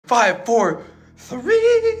5, 4,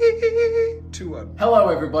 3, 2, 1. Hello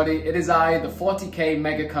everybody, it is I, the 40k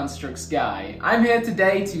Mega Construx guy. I'm here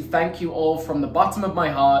today to thank you all from the bottom of my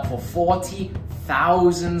heart for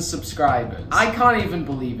 40,000 subscribers. I can't even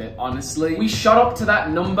believe it, honestly. We shot up to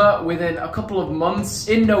that number within a couple of months.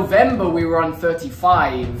 In November we were on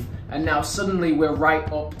 35. And now suddenly we're right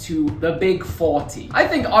up to the big 40. I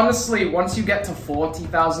think honestly, once you get to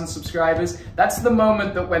 40,000 subscribers, that's the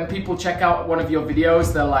moment that when people check out one of your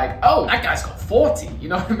videos, they're like, oh, that guy's got 40. You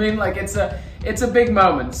know what I mean? Like it's a big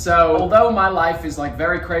moment. So although my life is like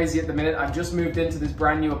very crazy at the minute, I've just moved into this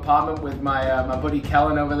brand new apartment with my buddy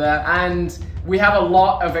Kellen over there, and we have a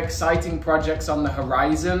lot of exciting projects on the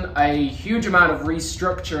horizon, a huge amount of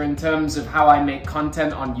restructure in terms of how I make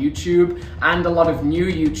content on YouTube, and a lot of new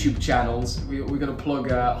YouTube channels. We're gonna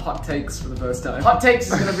plug Hot Takes for the first time. Hot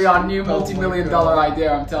Takes is gonna be our new multi-million dollar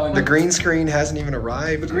idea, I'm telling you. The green screen hasn't even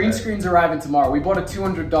arrived. The green screen's arriving tomorrow. We bought a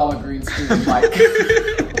 $200 green screen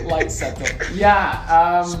light setup.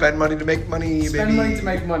 Yeah. Spend money to make money, Spend money to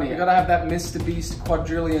make money. You gotta have that Mr. Beast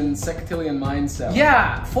quadrillion, sextillion mindset.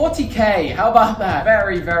 Yeah, 40k, how about that?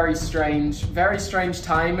 Very strange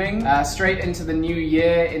timing. Straight into the new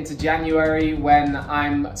year, into January, when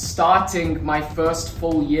I'm starting my first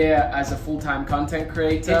full year as a full-time content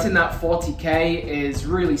creator. Hitting that 40k is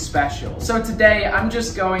really special. So today, I'm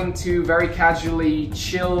just going to very casually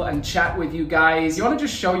chill and chat with you guys. You wanna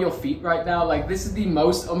just show your feet right now? Like, this is the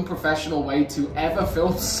most unprofessional way to ever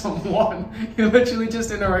film someone. You're literally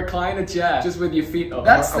just in a recliner chair, just with your feet up.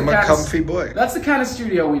 I'm a comfy boy. That's the kind of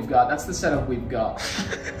studio we've got. That's the setup we've got.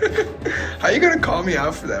 How are you gonna call me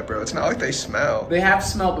out for that, bro? It's not like they smell. They have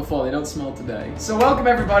smelled before, they don't smell today. So welcome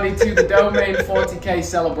everybody to the Domain 40k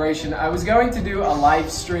celebration. I was going to do a live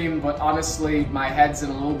stream, but honestly, my head's in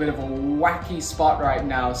a little bit of a wacky spot right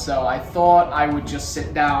now, so I thought I would just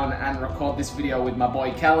sit down and record this video with my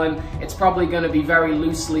boy Kellen. It's probably gonna be very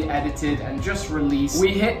loosely edited and just released.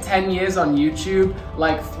 We hit 10 years on YouTube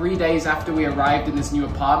like 3 days after we arrived in this new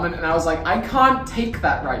apartment, and I was like, I can't take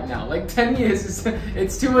that right now. Like 10 years is,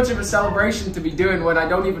 it's too much of a celebration to be doing when I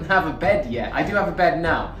don't even have a bed yet. I do have a bed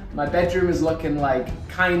now. My bedroom is looking like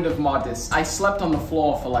kind of modest. I slept on the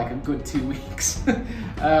floor for like a good 2 weeks.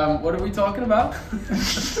 What are we talking about?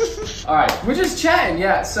 All right, we're just chatting,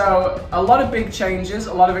 yeah. So a lot of big changes,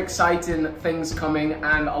 a lot of exciting things coming,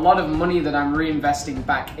 and a lot of money that I'm reinvesting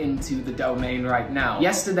back into the domain right now.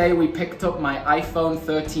 Yesterday, we picked up my iPhone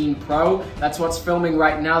 13 Pro. That's what's filming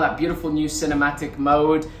right now, that beautiful new cinematic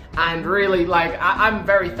mode. And really, like, I'm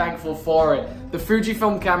very thankful for it. The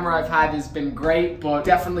Fujifilm camera I've had has been great, but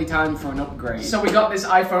definitely time for an upgrade. So we got this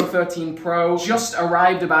iPhone 13 Pro. Just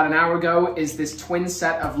arrived about an hour ago is this twin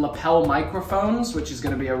set of lapel microphones, which is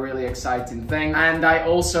gonna be a really exciting thing. And I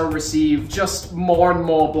also received just more and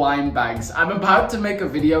more blind bags. I'm about to make a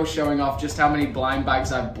video showing off just how many blind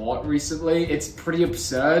bags I've bought recently. It's pretty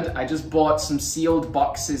absurd. I just bought some sealed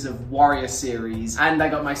boxes of Warrior series, and I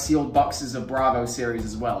got my sealed boxes of Bravo series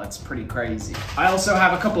as well. It's pretty crazy. I also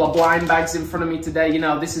have a couple of blind bags in front of me today. You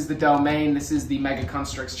know, this is the domain, this is the Mega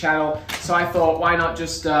Construx channel. So I thought, why not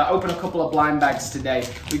just open a couple of blind bags today?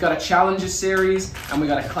 We got a Challenger series and we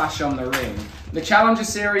got a Clash on the Ring. The Challenger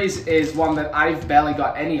series is one that I've barely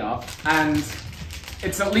got any of, and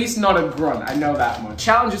it's at least not a grunt, I know that much.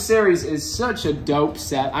 Challenger series is such a dope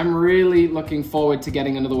set. I'm really looking forward to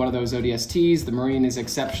getting another one of those ODSTs. The Marine is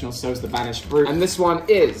exceptional, so is the Banished Brute. And this one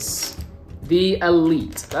is the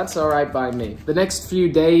Elite. That's all right by me. The next few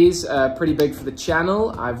days are pretty big for the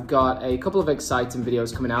channel. I've got a couple of exciting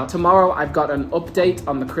videos coming out. Tomorrow, I've got an update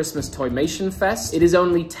on the Christmas Toymation Fest. It is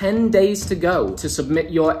only 10 days to go to submit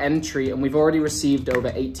your entry, and we've already received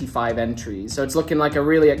over 85 entries. So it's looking like a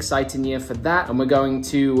really exciting year for that, and we're going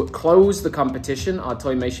to close the competition, our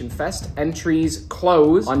Toymation Fest. Entries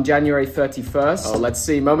close on January 31st. Oh, let's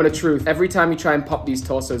see, moment of truth. Every time you try and pop these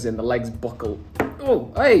torsos in, the legs buckle.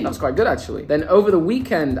 Oh, hey, that was quite good actually. Then over the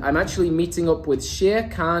weekend, I'm actually meeting up with Sher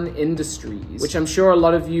Khan Industries, which I'm sure a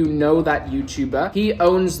lot of you know that YouTuber. He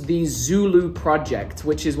owns the Zulu project,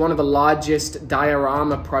 which is one of the largest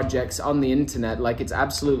diorama projects on the internet. Like, it's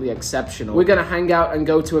absolutely exceptional. We're gonna hang out and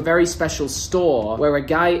go to a very special store where a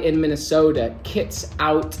guy in Minnesota kits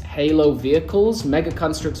out Halo vehicles, Mega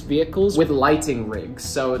Construx vehicles, with lighting rigs.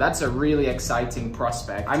 So that's a really exciting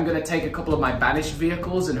prospect. I'm gonna take a couple of my Banished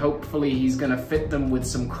vehicles and hopefully he's gonna fit them with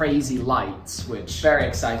some crazy lights, which very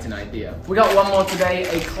exciting idea. We got one more today,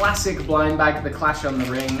 a classic blind bag, the Clash on the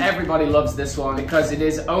Ring. Everybody loves this one because it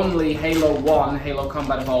is only Halo 1, Halo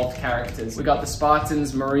Combat Evolved characters. We got the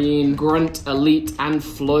Spartans, Marine, Grunt, Elite, and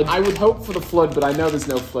Flood. I would hope for the Flood, but I know there's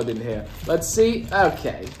no Flood in here. Let's see.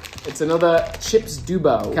 Okay. It's another Chips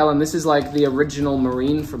Dubo. Kellen, this is like the original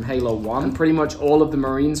Marine from Halo 1. And pretty much all of the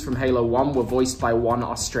Marines from Halo 1 were voiced by one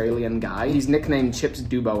Australian guy. He's nicknamed Chips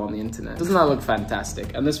Dubo on the internet. Doesn't that look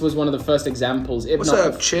fantastic? And this was one of the first examples, if What's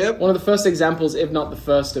not up, Chip? One of the first examples, if not the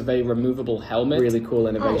first, of a removable helmet. Really cool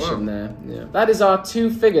innovation there. Yeah. That is our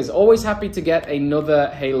 2 figures. Always happy to get another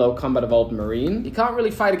Halo Combat Evolved Marine. You can't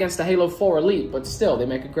really fight against a Halo 4 Elite, but still, they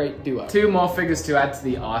make a great duo. 2 more figures to add to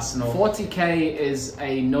the arsenal. 40k is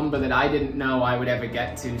a number that I didn't know I would ever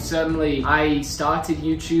get to. Certainly, I started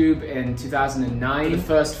YouTube in 2009. For the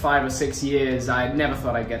first 5 or 6 years, I never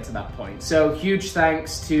thought I'd get to that point. So huge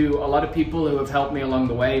thanks to a lot of people who have helped me along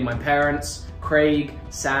the way. My parents, Craig,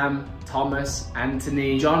 Sam, Thomas,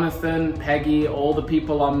 Anthony, Jonathan, Peggy, all the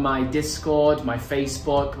people on my Discord, my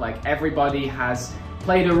Facebook, like everybody has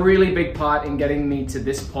played a really big part in getting me to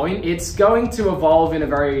this point. It's going to evolve in a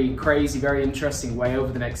very crazy, very interesting way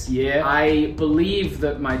over the next year. I believe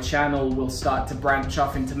that my channel will start to branch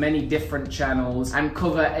off into many different channels and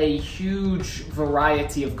cover a huge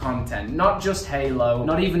variety of content. Not just Halo,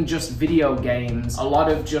 not even just video games, a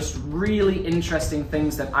lot of just really interesting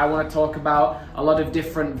things that I want to talk about, a lot of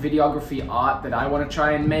different videography art that I want to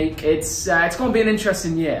try and make. It's going to be an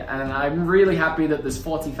interesting year, and I'm really happy that there's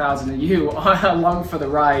 40,000 of you along for the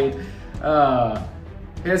ride.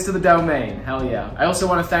 Here's to the domain, hell yeah. I also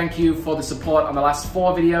want to thank you for the support on the last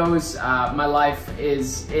 4 videos. My life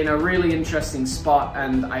is in a really interesting spot,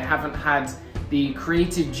 and I haven't had the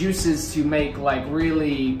creative juices to make like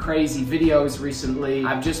really crazy videos recently.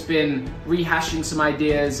 I've just been rehashing some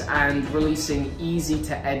ideas and releasing easy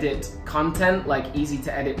to edit content, like easy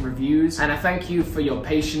to edit reviews. And I thank you for your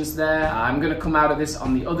patience there. I'm gonna come out of this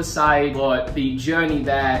on the other side, but the journey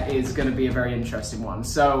there is gonna be a very interesting one.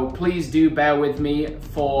 So please do bear with me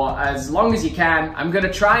for as long as you can. I'm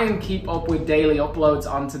gonna try and keep up with daily uploads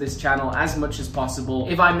onto this channel as much as possible.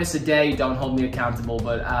 If I miss a day, don't hold me accountable,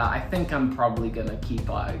 but I think I'm probably gonna keep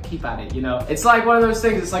at it, you know? It's like one of those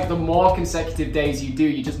things, it's like the more consecutive days you do,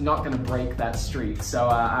 you're just not gonna break that streak. So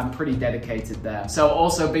I'm pretty dedicated there. So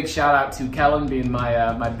also big shout out to Kellen being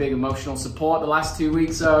my big emotional support the last 2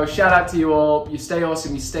 weeks. So shout out to you all. You stay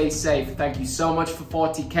awesome, you stay safe. Thank you so much for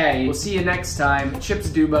 40k. We'll see you next time. Chips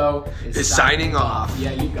Dubo is signing off.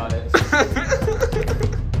 Yeah, you got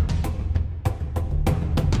it.